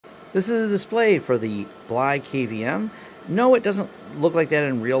This is a display for the BliKVM. No, it doesn't look like that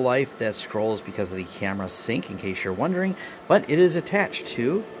in real life. That scrolls because of the camera sync, in case you're wondering, but it is attached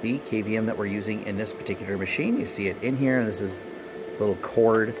to the KVM that we're using in this particular machine. You see it in here, and this is a little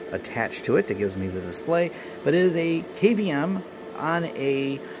cord attached to it that gives me the display, but it is a KVM on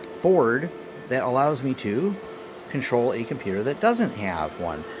a board that allows me to control a computer that doesn't have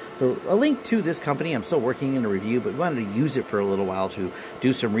one. So a link to this company, I'm still working in a review, but we wanted to use it for a little while to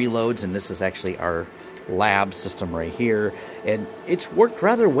do some reloads, and this is actually our lab system right here, and it's worked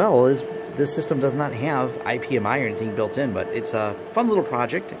rather well. This system does not have IPMI or anything built in, but it's a fun little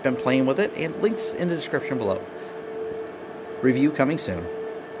project. I've been playing with it, and links in the description below. Review coming soon.